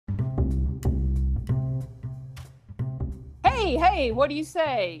Hey, what do you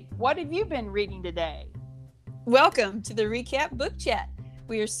say? What have you been reading today? Welcome to the Recap Book Chat.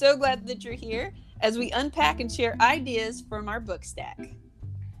 We are so glad that you're here as we unpack and share ideas from our book stack.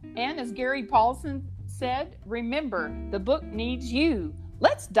 And as Gary Paulson said, remember, the book needs you.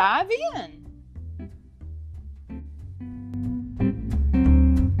 Let's dive in.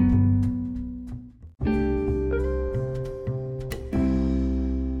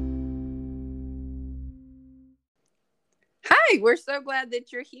 Hi, we're so glad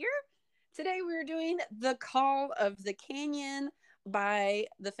that you're here. Today we're doing The Call of the Canyon by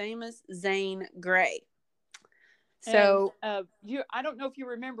the famous Zane Grey. So, I don't know if you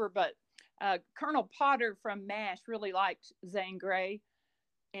remember, but Colonel Potter from MASH really liked Zane Grey.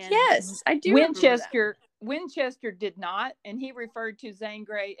 And yes, I do. Winchester did not, and he referred to Zane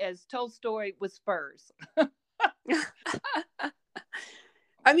Grey as Tolstoy with spurs. I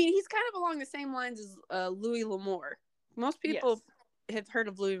mean, he's kind of along the same lines as Louis L'Amour. Most people have heard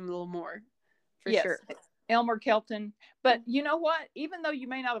of Louis L'Amour, for sure. Elmer Kelton. But you know what? Even though you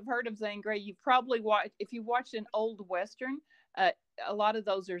may not have heard of Zane Grey, you've probably watched, if you watched an old Western, a lot of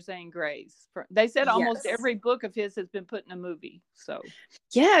those are Zane Grey's. They said almost every book of his has been put in a movie. So,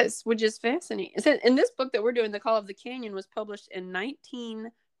 yes, which is fascinating. And this book that we're doing, The Call of the Canyon, was published in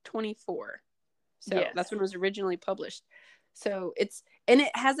 1924. So that's when it was originally published. So it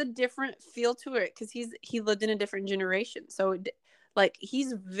has a different feel to it because he lived in a different generation. So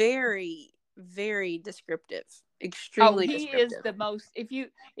he's very, very descriptive, extremely descriptive. He is the most. If you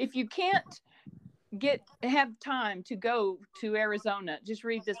can't have time to go to Arizona, just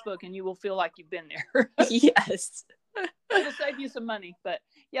read this book and you will feel like you've been there. Yes. It'll save you some money, but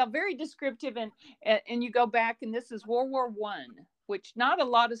yeah, very descriptive. And you go back, and this is World War I, which not a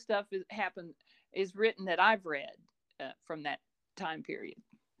lot of stuff is written that I've read from that time period.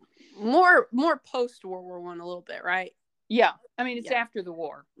 More post World War I a little bit, right? Yeah, I mean it's after the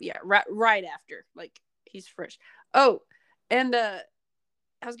war. Yeah, right after, like he's fresh. Oh, and I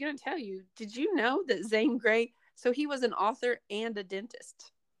was gonna tell you, did you know that Zane Grey? So he was an author and a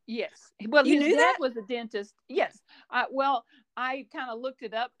dentist. Yes, well, his dad was a dentist. Yes, I kind of looked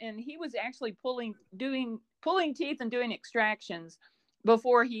it up, and he was actually pulling teeth and doing extractions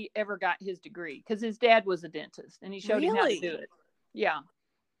before he ever got his degree, because his dad was a dentist and he showed him how to do it. Yeah,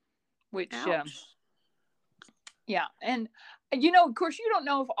 which yeah, and of course you don't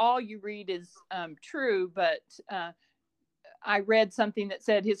know if all you read is true, but I read something that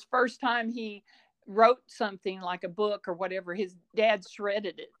said his first time he wrote something like a book or whatever, his dad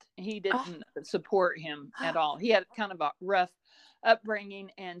shredded it. He didn't support him at all. He had kind of a rough upbringing,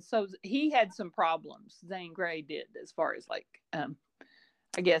 and so he had some problems. Zane Grey did, as far as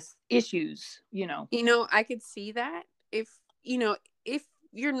I guess issues. I could see that if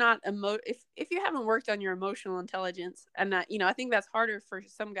you're not if you haven't worked on your emotional intelligence, and that I think that's harder for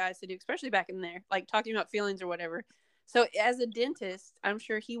some guys to do, especially back in there, like talking about feelings or whatever. So as a dentist, I'm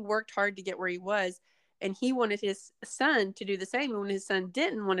sure he worked hard to get where he was, and he wanted his son to do the same. And when his son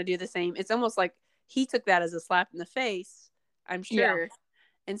didn't want to do the same, it's almost like he took that as a slap in the face, I'm sure.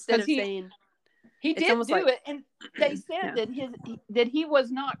 Instead of saying he did do it, and they said that he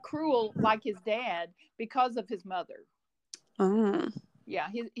was not cruel like his dad because of his mother. Oh. Yeah,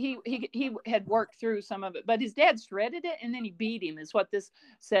 he had worked through some of it, but his dad shredded it and then he beat him, is what this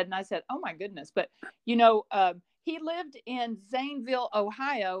said. And I said, oh my goodness. But he lived in Zanesville,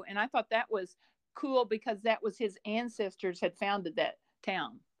 Ohio, and I thought that was cool because that was his ancestors had founded that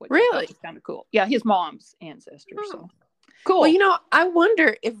town. Which really? Was kind of cool. Yeah, his mom's ancestors. Oh. So cool. Well, I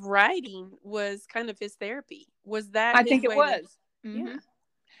wonder if writing was kind of his therapy. Was that? I think it was. Mm-hmm. Yeah.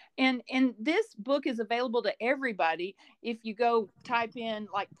 And this book is available to everybody. If you go type in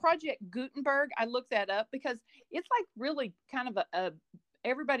Project Gutenberg, I looked that up because it's really kind of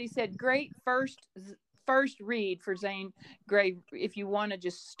everybody said great first read for Zane Grey if you want to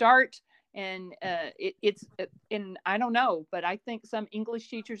just start. And it's in, I don't know, but I think some English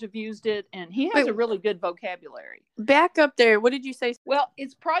teachers have used it, and he has a really good vocabulary. Back up there. What did you say? Well,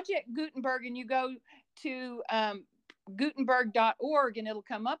 it's Project Gutenberg, and you go to Gutenberg.org and it'll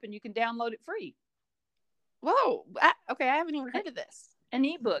come up and you can download it free. Whoa. Okay. I haven't even heard of this. An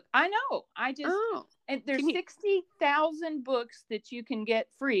ebook. I know. And there's 60,000 books that you can get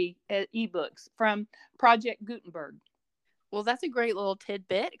free as ebooks from Project Gutenberg. Well, that's a great little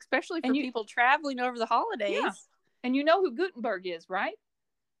tidbit, especially for people traveling over the holidays. Yeah. And you know who Gutenberg is, right?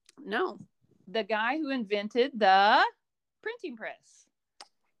 No. The guy who invented the printing press.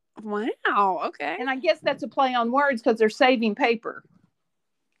 Wow. Okay. And I guess that's a play on words because they're saving paper.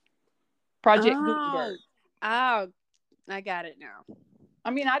 Project Gutenberg. Oh, I got it now.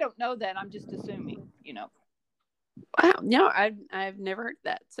 I mean, I don't know that. I'm just assuming, Wow. No, I've never heard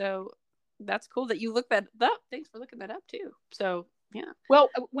that. So that's cool that you looked that up. Thanks for looking that up too. So yeah. Well,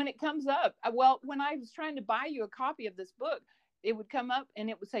 when it comes up, when I was trying to buy you a copy of this book, it would come up and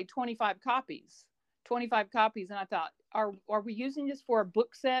it would say 25 copies, 25 copies. And I thought, are we using this for a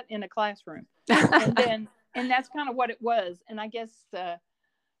book set in a classroom? And that's kind of what it was. And I guess,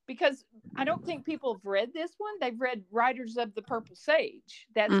 because I don't think people have read this one. They've read Riders of the Purple Sage.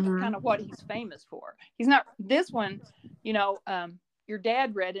 That's kind of what he's famous for. He's not this one, your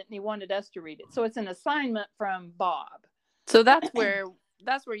dad read it and he wanted us to read it. So it's an assignment from Bob. So that's where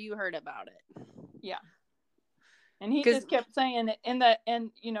you heard about it. Yeah. And he just kept saying it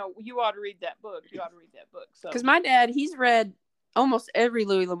and you ought to read that book. You ought to read that book. So because my dad, he's read almost every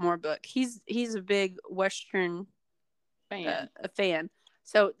Louis L'Amour book. He's a big Western fan.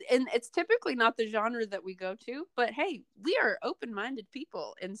 So, and it's typically not the genre that we go to, but hey, we are open-minded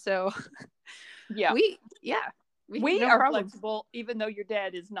people, and so yeah, we are flexible, even though your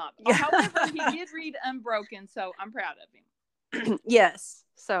dad is not. Yeah. However, he did read Unbroken, so I'm proud of him. Yes,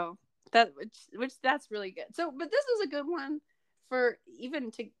 so that which that's really good. So, but this is a good one for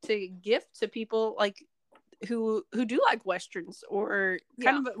even to gift to people like who do like Westerns or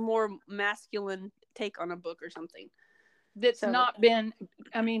kind of a more masculine take on a book or something. That's not been,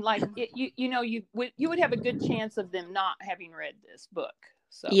 I mean, like you would have a good chance of them not having read this book.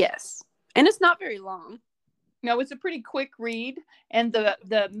 So yes, and it's not very long. No, it's a pretty quick read, and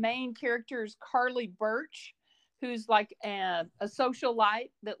the main character is Carly Birch, who's like a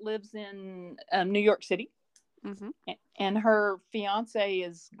socialite that lives in New York City, and her fiance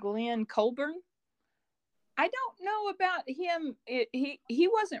is Glenn Colburn. I don't know about him. He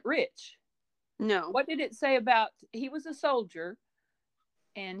wasn't rich. No. What did it say about, he was a soldier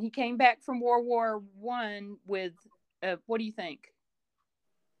and he came back from World War I with, what do you think?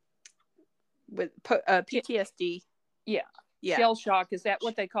 With PTSD. Yeah. Shell shock. Is that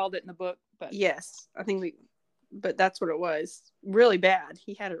what they called it in the book? But yes, I think but that's what it was. Really bad.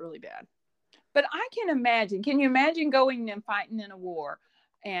 He had it really bad. But I can imagine, can you imagine going and fighting in a war?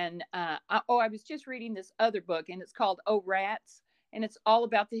 And, I was just reading this other book and it's called Oh Rats. And it's all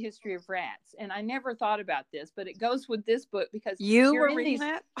about the history of rats. And I never thought about this, but it goes with this book because you were reading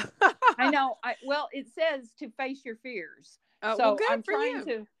that. I know. It says to face your fears. So well, I'm trying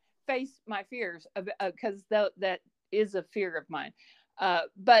to face my fears because that is a fear of mine.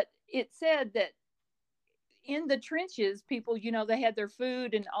 But it said that in the trenches, people, they had their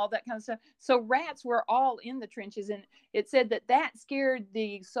food and all that kind of stuff. So rats were all in the trenches. And it said that scared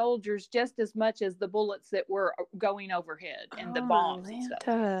the soldiers just as much as the bullets that were going overhead and the bombs and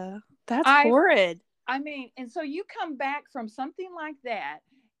stuff. That's horrid. I mean, and so you come back from something like that,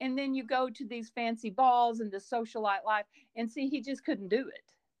 and then you go to these fancy balls and the socialite life, and see, he just couldn't do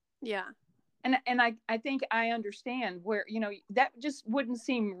it. Yeah. And I think I understand where, that just wouldn't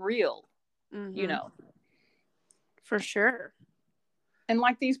seem real, For sure. And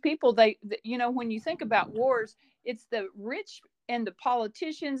like these people, they when you think about wars, it's the rich and the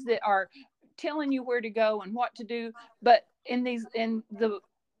politicians that are telling you where to go and what to do. But these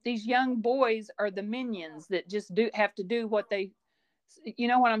young boys are the minions that just have to do what they,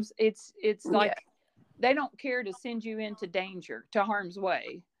 it's like they don't care to send you into danger, to harm's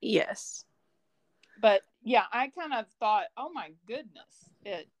way. Yes. But yeah, I kind of thought, oh my goodness,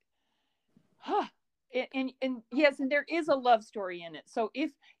 And yes, and there is a love story in it. So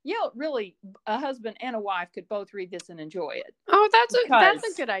if really a husband and a wife could both read this and enjoy it. Oh, that's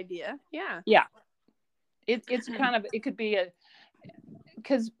a good idea. Yeah. Yeah. It's kind of, it could be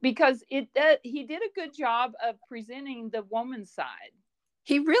because he did a good job of presenting the woman's side.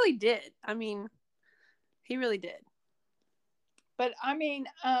 He really did. I mean, he really did. But I mean,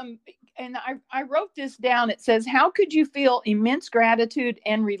 and I wrote this down. It says, how could you feel immense gratitude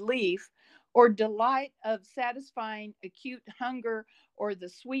and relief or delight of satisfying acute hunger or the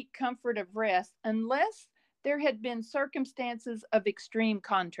sweet comfort of rest unless there had been circumstances of extreme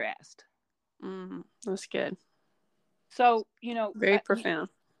contrast? That's good. So, very profound.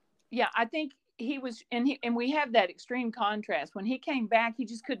 I think he was, and we have that extreme contrast. When he came back, he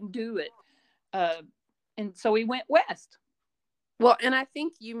just couldn't do it. And so he went west. Well, and I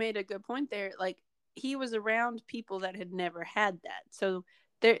think you made a good point there. Like, he was around people that had never had that. So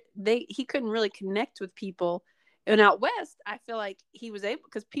he couldn't really connect with people. And out west, I feel like he was able,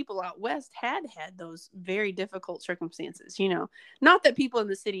 because people out west had those very difficult circumstances, not that people in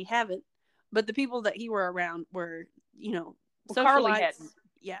the city haven't, but the people that he were around were, Carly hadn't.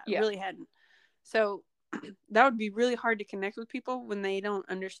 Yeah, really hadn't. So that would be really hard to connect with people when they don't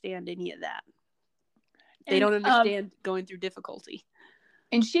understand any of that. They don't understand going through difficulty.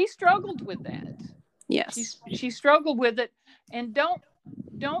 And she struggled with that. Yes. She struggled with it, and don't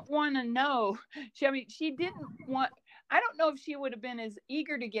want to know. She didn't want. I don't know if she would have been as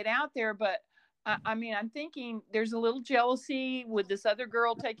eager to get out there, but I mean, I'm thinking there's a little jealousy with this other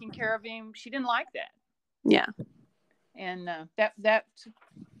girl taking care of him. She didn't like that. Yeah. And that.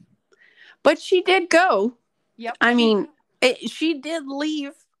 But she did go. Yep. I mean, she did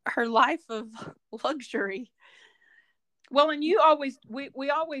leave her life of luxury. Well, and we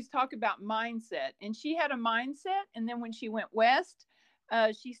always talk about mindset, and she had a mindset, and then when she went west,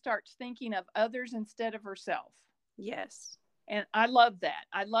 she starts thinking of others instead of herself. Yes. And I love that.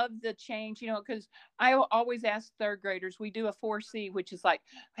 I love the change, because I always ask third graders, we do a 4C, which is like,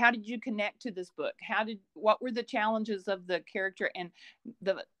 how did you connect to this book? What were the challenges of the character? And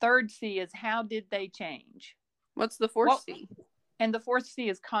the third C is, how did they change? What's the fourth C? And the fourth C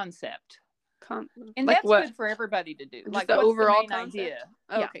is concept. And like that's what? Good for everybody to do. Just like the what's overall the main concept? idea?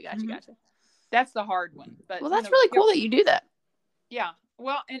 Oh, yeah. okay, gotcha. That's the hard one. But well, that's really cool that you do that. Yeah.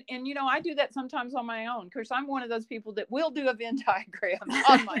 Well, and I do that sometimes on my own, because I'm one of those people that will do a Venn diagram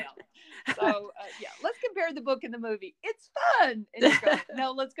on my own. So yeah, let's compare the book and the movie. It's fun. And you go,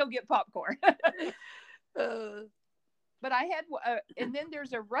 no, let's go get popcorn. But I had, and then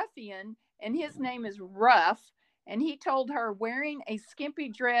there's a ruffian, and his name is Ruff, and he told her wearing a skimpy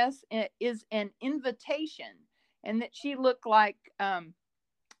dress is an invitation, and that she looked like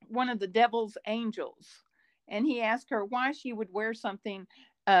one of the devil's angels. And he asked her why she would wear something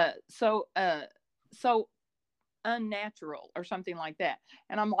so unnatural or something like that.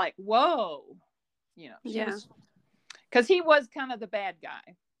 And I'm like, whoa, because he was kind of the bad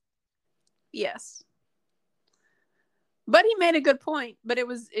guy. Yes. But he made a good point. But it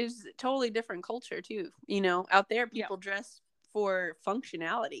was a totally different culture too. Out there people dress for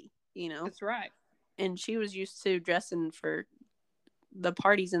functionality. That's right. And she was used to dressing for the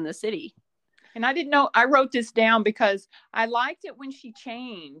parties in the city. And I didn't know. I wrote this down because I liked it when she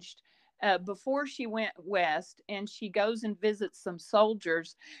changed before she went west, and she goes and visits some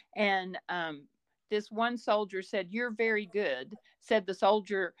soldiers, and this one soldier said, "You're very good," said the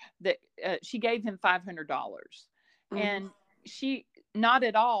soldier that she gave him $500. And she, "Not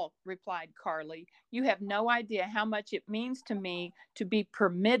at all," replied Carly. "You have no idea how much it means to me to be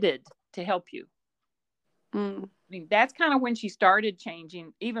permitted to help you." I mean, that's kind of when she started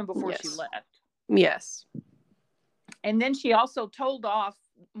changing, even before she left. Yes. And then she also told off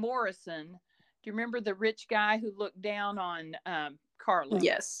Morrison. Do you remember the rich guy who looked down on Carly?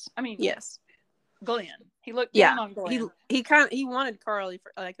 Yes. I mean, yes. Glenn. He looked down on Glenn. He wanted Carly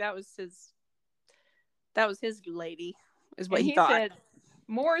for, like, that was his lady, is what he thought. Said,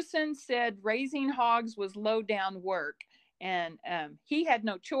 Morrison said raising hogs was low down work, and he had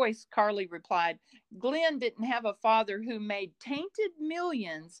no choice. Carly replied, "Glenn didn't have a father who made tainted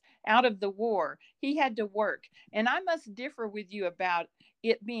millions out of the war. He had to work, and I must differ with you about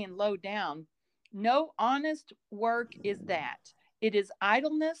it being low down. No honest work is that. It is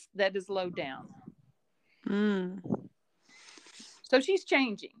idleness that is low down." So she's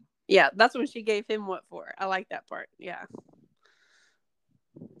changing. Yeah, that's when she gave him what for. I like that part. Yeah.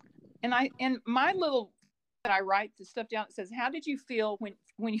 And my little, that I write the stuff down, it says, "How did you feel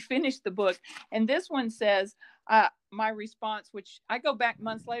when you finished the book?" And this one says, my response, which I go back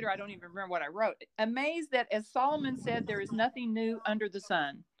months later, I don't even remember what I wrote. "Amazed that, as Solomon said, there is nothing new under the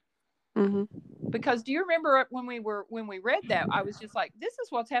sun." Because do you remember when we read that, I was just like, this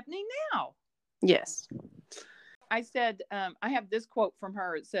is what's happening now. Yes. I said, I have this quote from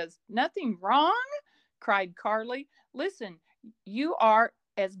her. It says, "Nothing wrong?" cried Carly. "Listen, you are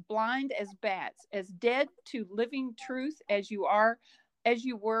as blind as bats, as dead to living truth as you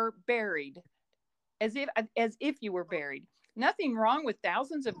were buried, as if you were buried. Nothing wrong with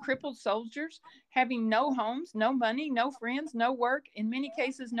thousands of crippled soldiers having no homes, no money, no friends, no work, in many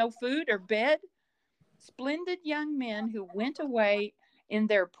cases no food or bed. Splendid young men who went away in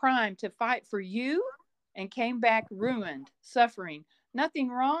their prime to fight for you and came back ruined, suffering. Nothing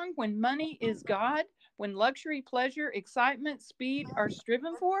wrong when money is God, when luxury, pleasure, excitement, speed are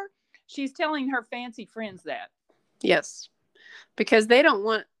striven for." She's telling her fancy friends that. Yes. Because they don't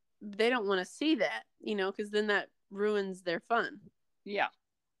want to see that, because then that ruins their fun. Yeah.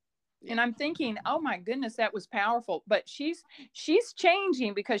 And I'm thinking, oh my goodness, that was powerful. But she's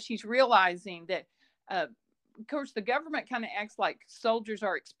changing, because she's realizing that, of course, the government kind of acts like soldiers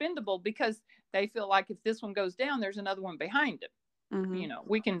are expendable, because they feel like if this one goes down, there's another one behind it.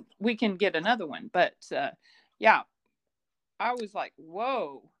 We can get another one. But yeah, I was like,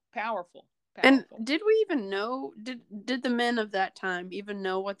 whoa, powerful. And did we even know? Did the men of that time even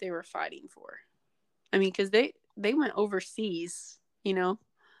know what they were fighting for? I mean, because they went overseas,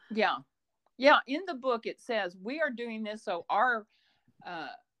 Yeah. Yeah, in the book it says we are doing this so our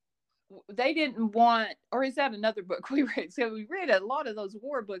they didn't want, or is that another book we read? So we read a lot of those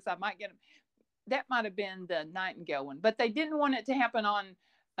war books. I might get them. That might have been the Nightingale one, but they didn't want it to happen on.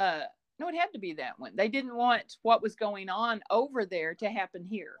 No, it had to be that one. They didn't want what was going on over there to happen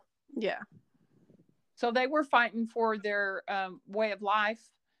here. Yeah. So they were fighting for their way of life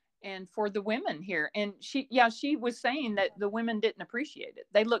and for the women here. And she was saying that the women didn't appreciate it.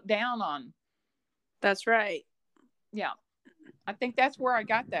 They looked down on. That's right. Yeah. I think that's where I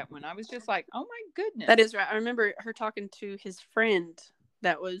got that one. I was just like, oh my goodness. That is right. I remember her talking to his friend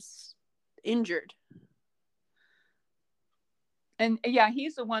that was injured. And yeah,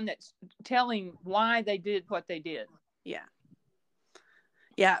 he's the one that's telling why they did what they did. Yeah.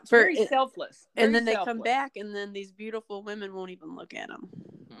 Yeah. Very selfless. And then they come back and then these beautiful women won't even look at them.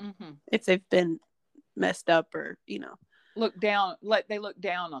 Mm-hmm. If they've been messed up or, look down, they look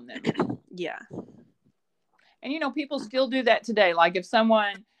down on them. Yeah. And, people still do that today. Like if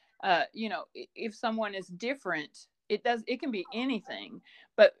someone, if someone is different, it can be anything.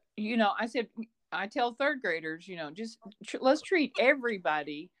 But, I tell third graders, just let's treat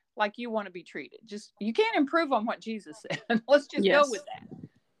everybody like you want to be treated. Just, you can't improve on what Jesus said. Let's just go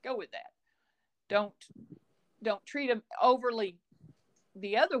with that. Don't treat them overly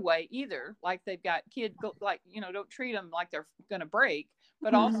the other way either. Like they've got kids, don't treat them like they're going to break,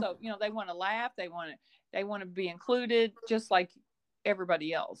 but also, they want to laugh. They want to be included just like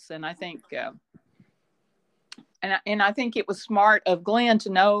everybody else. And I think, and I think it was smart of Glenn to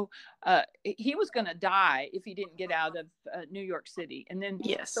know he was going to die if he didn't get out of New York City. And then,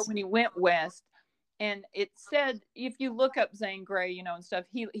 so when he went west, and it said, if you look up Zane Grey, and stuff,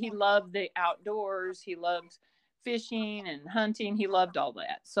 he loved the outdoors. He loved fishing and hunting. He loved all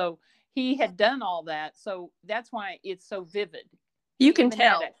that. So he had done all that. So that's why it's so vivid. You can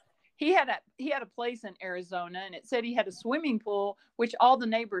tell. He had a place in Arizona, and it said he had a swimming pool, which all the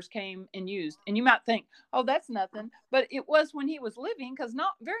neighbors came and used. And you might think, oh, that's nothing. But it was when he was living, because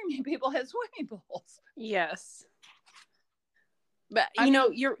not very many people had swimming pools. Yes. But,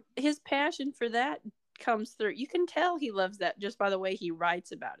 his passion for that comes through. You can tell he loves that just by the way he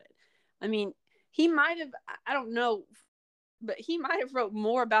writes about it. I mean, he might have, I don't know, but he might have wrote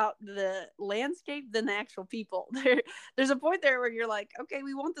more about the landscape than the actual people. There's a point there where you're like, okay,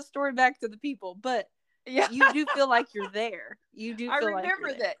 we want the story back to the people, but you do feel like you're there. You do. I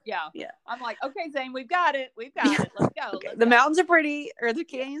remember that. Yeah. I'm like, okay, Zane, we've got it. Let's go. Okay. The mountains are pretty, or the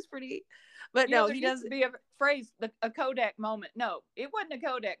canyon's pretty, but no, he doesn't. Be a phrase, a Kodak moment. No, it wasn't a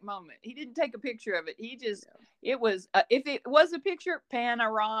Kodak moment. He didn't take a picture of it. He just, it was, if it was a picture,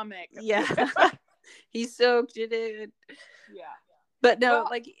 panoramic. Yeah. He soaked it in. Yeah. But no,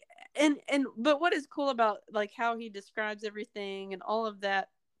 but what is cool about like how he describes everything and all of that,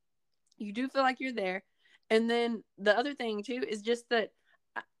 you do feel like you're there. And then the other thing too is just that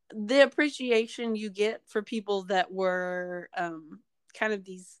the appreciation you get for people that were kind of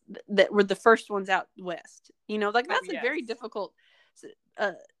these that were the first ones out west. That's a very difficult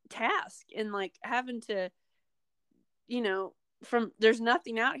task, and like having to, from there's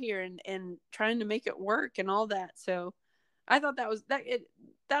nothing out here and trying to make it work and all that. So I thought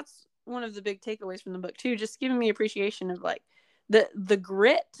that's one of the big takeaways from the book too, just giving me appreciation of like the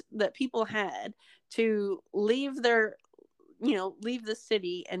grit that people had to leave leave the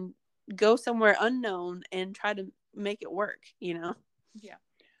city and go somewhere unknown and try to make it work. Yeah.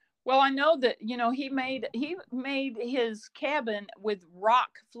 Well, I know that, he made his cabin with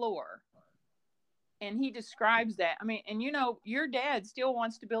rock floor. And he describes that. I mean, and your dad still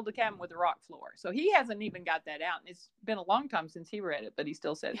wants to build a cabin with a rock floor. So he hasn't even got that out. And it's been a long time since he read it, but he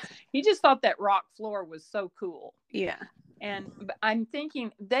still said he just thought that rock floor was so cool. Yeah. And I'm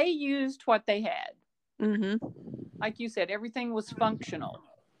thinking they used what they had. Mm-hmm. Like you said, everything was functional.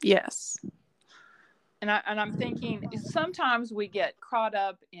 Yes. And I'm thinking sometimes we get caught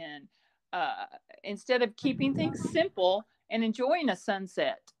up in, instead of keeping things simple and enjoying a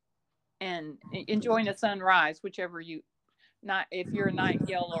sunset, and enjoying a sunrise, whichever if you're a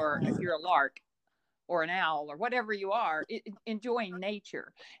nightingale or if you're a lark or an owl or whatever you are, enjoying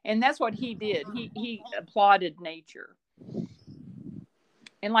nature. And that's what he did. He applauded nature.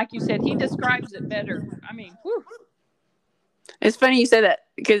 And like you said, he describes it better. I mean, whew. It's funny you say that,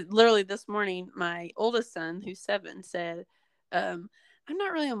 because literally this morning, my oldest son, who's 7, said, I'm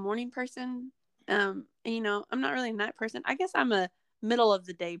not really a morning person. I'm not really a night person. I guess I'm a middle of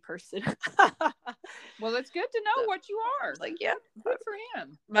the day person. Well, it's good to know what you are. Like, yeah, good for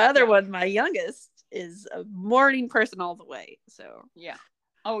him. My other one, my youngest, is a morning person all the way. So yeah.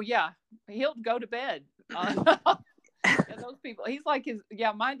 Oh yeah, he'll go to bed. Yeah, those people. He's like his.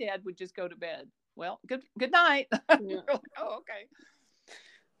 Yeah, my dad would just go to bed. Well, good night. Yeah. Like, oh, okay.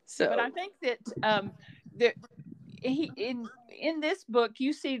 So, But I think that that he in this book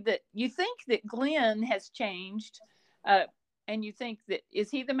you see that you think that Glenn has changed, and you think that is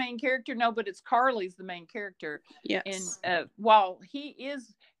he the main character? No, but it's Carly's the main character. And yes. while he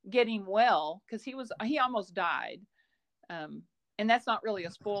is getting well, because he almost died, and that's not really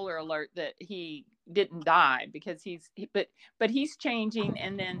a spoiler alert that he didn't die because but he's changing,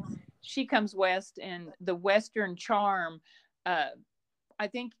 and then she comes west, and the Western charm. I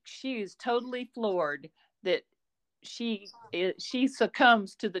think she is totally floored that she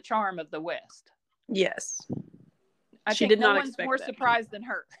succumbs to the charm of the West. Yes. I She think did no not one's expect more that. surprised than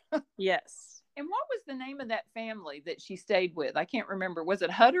her. Yes. And what was the name of that family that she stayed with? I can't remember. Was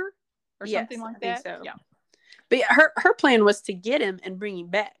it Hutter or Yes, something like I think that? so. Yeah. But yeah, her plan was to get him and bring him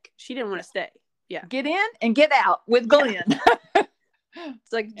back. She didn't want to stay. Yeah. Get in and get out with Glenn. Yeah.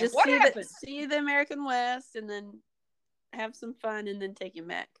 It's like just what see the American West and then have some fun and then take him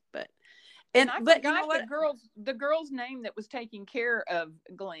back. But I but forgot you know what? the girl's name that was taking care of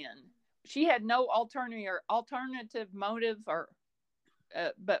Glenn. She had no alternative motive, or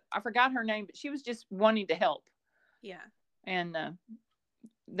but I forgot her name. But she was just wanting to help. Yeah. And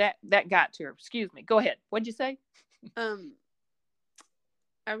that got to her. Excuse me. Go ahead. What'd you say?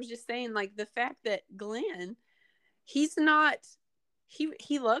 I was just saying, like, the fact that Glenn, he's not,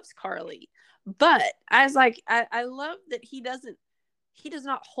 he loves Carly, but I was like, I love that he does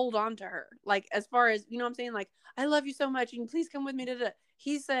not hold on to her. Like, as far as, you know what I'm saying? Like, I love you so much and please come with me.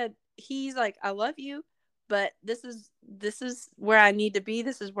 He said, he's like, I love you, but this is where I need to be.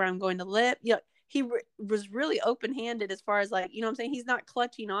 This is where I'm going to live. You know, he was really open-handed as far as, like, you know what I'm saying? He's not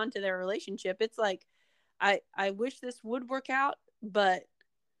clutching on to their relationship. It's like, I wish this would work out, but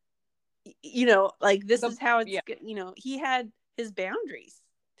you know, like, this is how it's, you know, he had his boundaries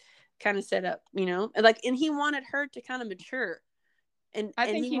kind of set up, you know, and he wanted her to kind of mature. And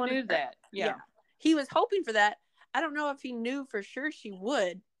I think he wanted knew her, that. Yeah. He was hoping for that. I don't know if he knew for sure she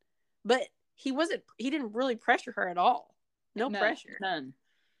would, but he didn't really pressure her at all. No pressure. None.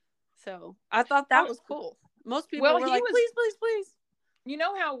 So I thought that was cool. Most people were like, please, please, please. You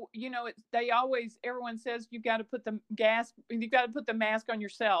know how, you know, everyone says you've got to put the mask on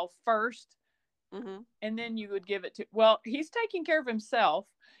yourself first, and then you would give it to, well, he's taking care of himself.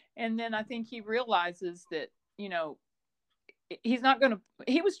 And then I think he realizes that, you know, he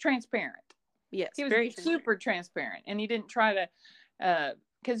was transparent. Yes. He was super transparent, and he didn't try to,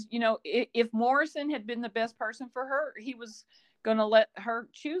 because, you know, if Morrison had been the best person for her, he was going to let her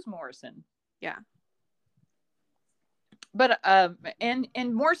choose Morrison. Yeah. But and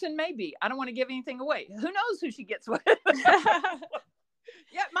Morrison maybe. I don't want to give anything away. Who knows who she gets with? Yeah,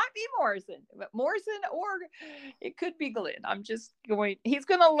 it might be Morrison, or it could be Glenn. I'm just going. He's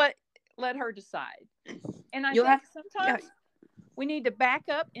going to let her decide. And I think sometimes we need to back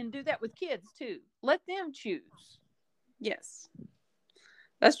up and do that with kids too. Let them choose. Yes,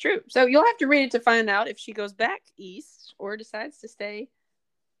 that's true. So you'll have to read it to find out if she goes back east or decides to stay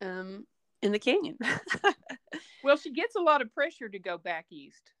in the canyon. Well, she gets a lot of pressure to go back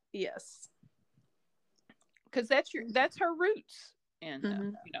east. Yes, because that's her roots, and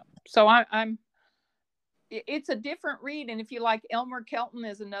you know. So I'm. It's a different read, and if you like, Elmer Kelton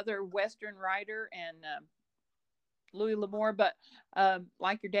is another Western writer, and Louis L'Amour. But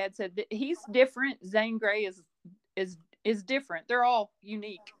like your dad said, he's different. Zane Grey is different. They're all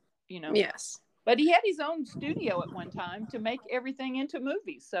unique, you know. Yes. But he had his own studio at one time to make everything into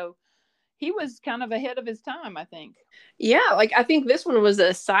movies, so he was kind of ahead of his time, I think. Yeah, like I think this one was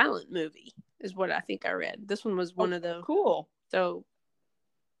a silent movie, is what I think I read. This one was one of the cool. So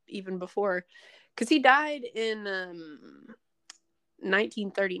even before, because he died in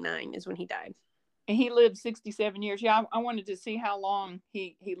 1939 is when he died. And he lived 67 years. Yeah, I wanted to see how long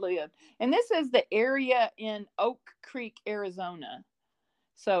he lived. And this is the area in Oak Creek, Arizona.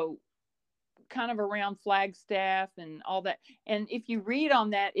 So kind of around Flagstaff and all that. And if you read on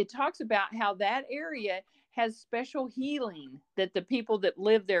that, it talks about how that area has special healing that the people that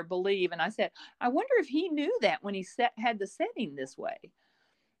live there believe. And I said, I wonder if he knew that when he had the setting this way.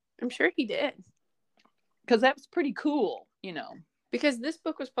 I'm sure he did. Because that was pretty cool, you know. Because this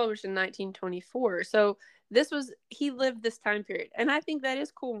book was published in 1924. So he lived this time period. And I think that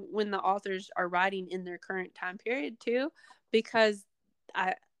is cool when the authors are writing in their current time period too, because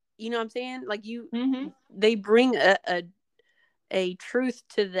you know what I'm saying? Like they bring a truth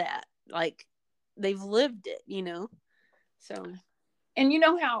to that. Like they've lived it, you know? So. And you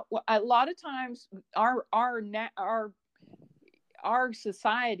know how a lot of times our our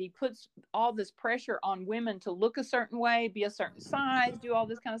society puts all this pressure on women to look a certain way, be a certain size, do all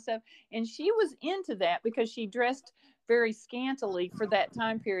this kind of stuff. And she was into that because she dressed very scantily for that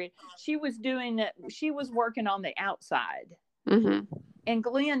time period. She was doing it. She was working on the outside. Mm-hmm. And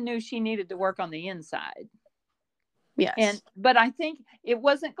Glenn knew she needed to work on the inside. Yes. But I think it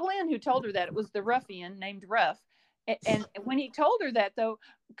wasn't Glenn who told her that. It was the ruffian named Ruff. And when he told her that, though,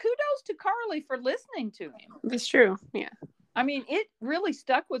 kudos to Carly for listening to him. That's true. Yeah. I mean, it really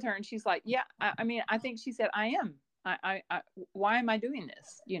stuck with her. And she's like, yeah, I mean, I think she said, I am. Why am I doing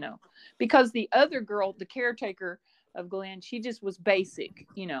this? You know, because the other girl, the caretaker of Glenn, she just was basic,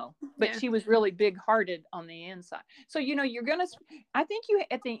 you know, but she was really big hearted on the inside. So, you know, I think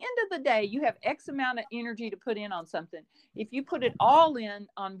at the end of the day, you have X amount of energy to put in on something. If you put it all in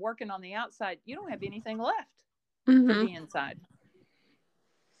on working on the outside, you don't have anything left for the inside.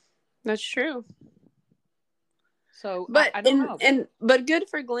 That's true. So, but I don't know. But good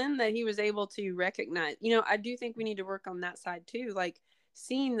for Glenn that he was able to recognize, you know, I do think we need to work on that side too. Like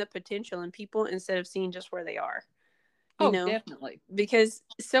seeing the potential in people instead of seeing just where they are. You know, definitely. Because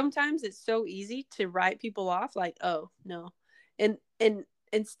sometimes it's so easy to write people off like, oh no. And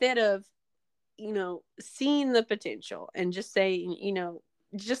instead of, you know, seeing the potential and just saying, you know,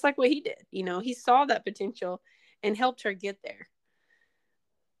 just like what he did, you know, he saw that potential and helped her get there.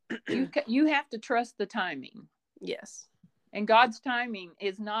 You have to trust the timing. Yes. And God's timing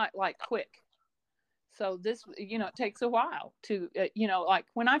is not like quick. So this, you know, it takes a while to, you know, like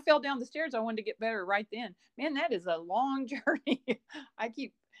when I fell down the stairs, I wanted to get better right then. Man, that is a long journey. I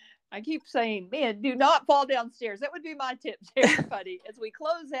keep saying, man, do not fall downstairs. That would be my tip to everybody. As we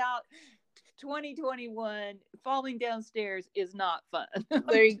close out 2021, falling downstairs is not fun.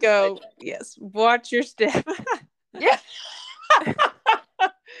 There you go. Yes. Watch your step. Yeah.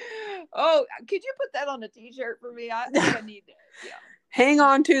 Oh, could you put that on a t-shirt for me? I think I need that. Yeah. Hang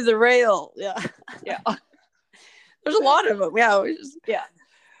on to the rail. Yeah. Yeah. There's a lot of them. Yeah. Yeah.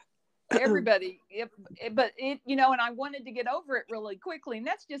 Everybody. But it, you know, and I wanted to get over it really quickly. And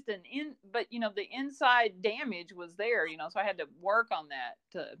that's just but you know, the inside damage was there, you know, so I had to work on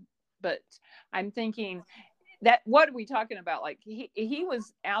that. But I'm thinking that, what are we talking about? Like he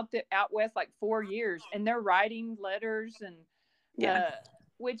was out west like 4 years, and they're writing letters and,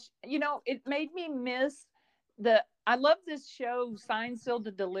 which, you know, it made me miss I love this show, Signed, Sealed,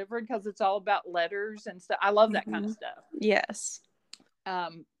 and Delivered, because it's all about letters and stuff. I love that kind of stuff. Yes.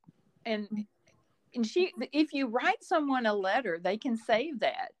 And if you write someone a letter, they can save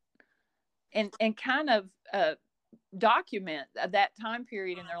that and kind of document that time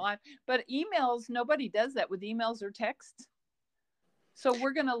period in their life. But emails, nobody does that with emails or texts. So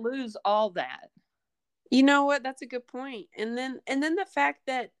we're going to lose all that. You know what? That's a good point. And then the fact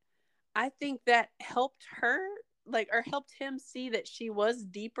that I think that helped her, like, or helped him see that she was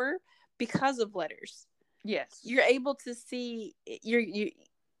deeper because of letters. Yes. You're able to see,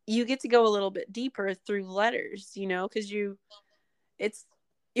 you get to go a little bit deeper through letters, you know, because you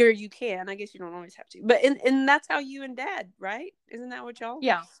can, I guess you don't always have to, but, and that's how you and Dad, right? Isn't that what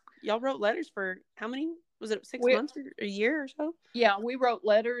y'all wrote letters for? How many, was it 6 months or a year or so? Yeah, we wrote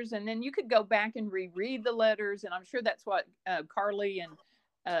letters, and then you could go back and reread the letters. And I'm sure that's what Carly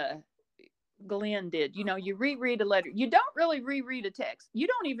and Glenn did. You know, you reread a letter. You don't really reread a text. You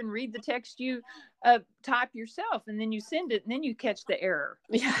don't even read the text you type yourself, and then you send it, and then you catch the error.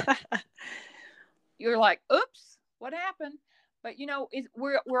 Yeah. You're like, oops, what happened? But, you know,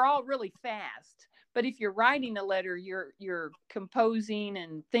 we're all really fast. But if you're writing a letter, you're composing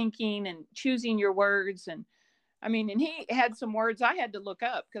and thinking and choosing your words. And I mean, and he had some words I had to look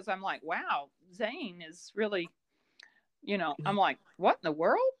up, because I'm like, wow, Zane is really, you know, I'm like, what in the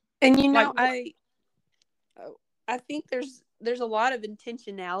world? And, you know, like, I think there's a lot of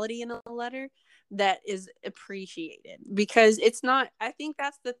intentionality in a letter that is appreciated, because it's not, I think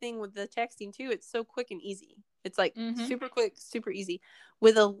that's the thing with the texting too. It's so quick and easy. It's like super quick, super easy.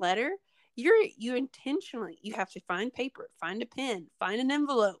 With a letter, you intentionally, you have to find paper, find a pen, find an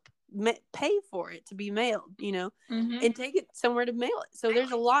envelope, pay for it to be mailed, you know, and take it somewhere to mail it. So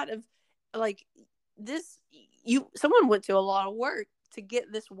there's a lot of, like, someone went to a lot of work to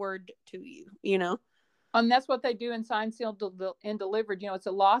get this word to you, you know. And that's what they do in Signed, Sealed, and Delivered. You know, it's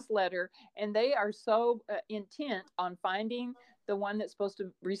a lost letter, and they are so intent on finding the one that's supposed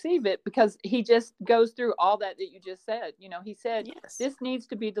to receive it, because he just goes through all that you just said. You know, he said, this needs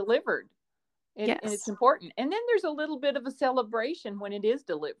to be delivered. And it's important. And then there's a little bit of a celebration when it is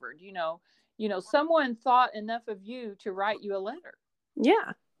delivered. You know, someone thought enough of you to write you a letter.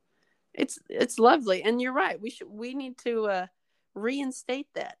 Yeah, it's lovely. And you're right. We need to reinstate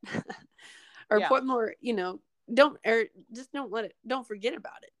that, or put more, you know, don't forget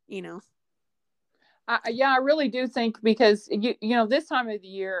about it, you know. I really do think, because this time of the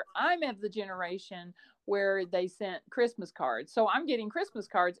year, I'm of the generation where they sent Christmas cards, so I'm getting Christmas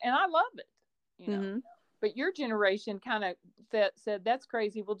cards, and I love it, Mm-hmm. But your generation kind of said that's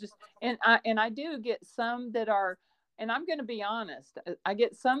crazy. We'll just and I do get some that are, and I'm going to be honest, I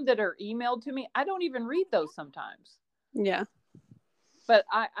get some that are emailed to me. I don't even read those sometimes. Yeah. But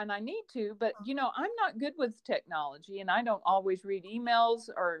I need to, but I'm not good with technology, and I don't always read emails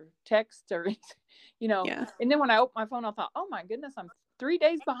or texts or Yeah. and then when I opened my phone, I thought, oh my goodness, I'm 3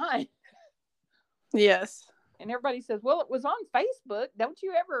 days behind. Yes. And everybody says, well, it was on Facebook. Don't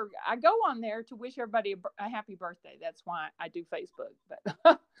you ever? I go on there to wish everybody a happy birthday. That's why I do Facebook.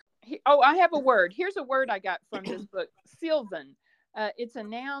 But I have a word. Here's a word I got from this book: sylvan. It's a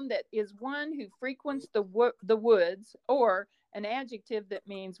noun that is one who frequents the woods, or an adjective that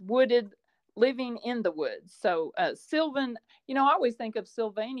means wooded, living in the woods. So sylvan, I always think of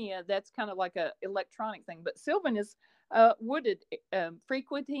Sylvania. That's kind of like a electronic thing, but sylvan is wooded,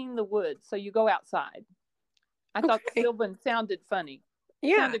 frequenting the woods. So you go outside. I thought sylvan sounded funny.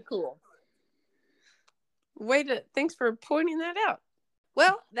 Yeah. Sounded cool. Thanks for pointing that out.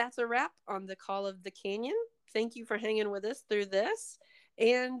 Well, that's a wrap on the Call of the Canyon. Thank you for hanging with us through this.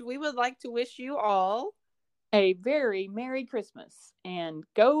 And we would like to wish you all a very Merry Christmas, and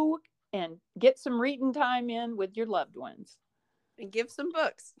go and get some reading time in with your loved ones. And give some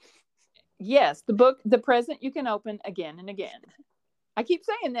books. Yes, the present you can open again and again. I keep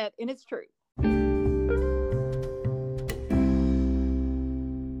saying that, and it's true.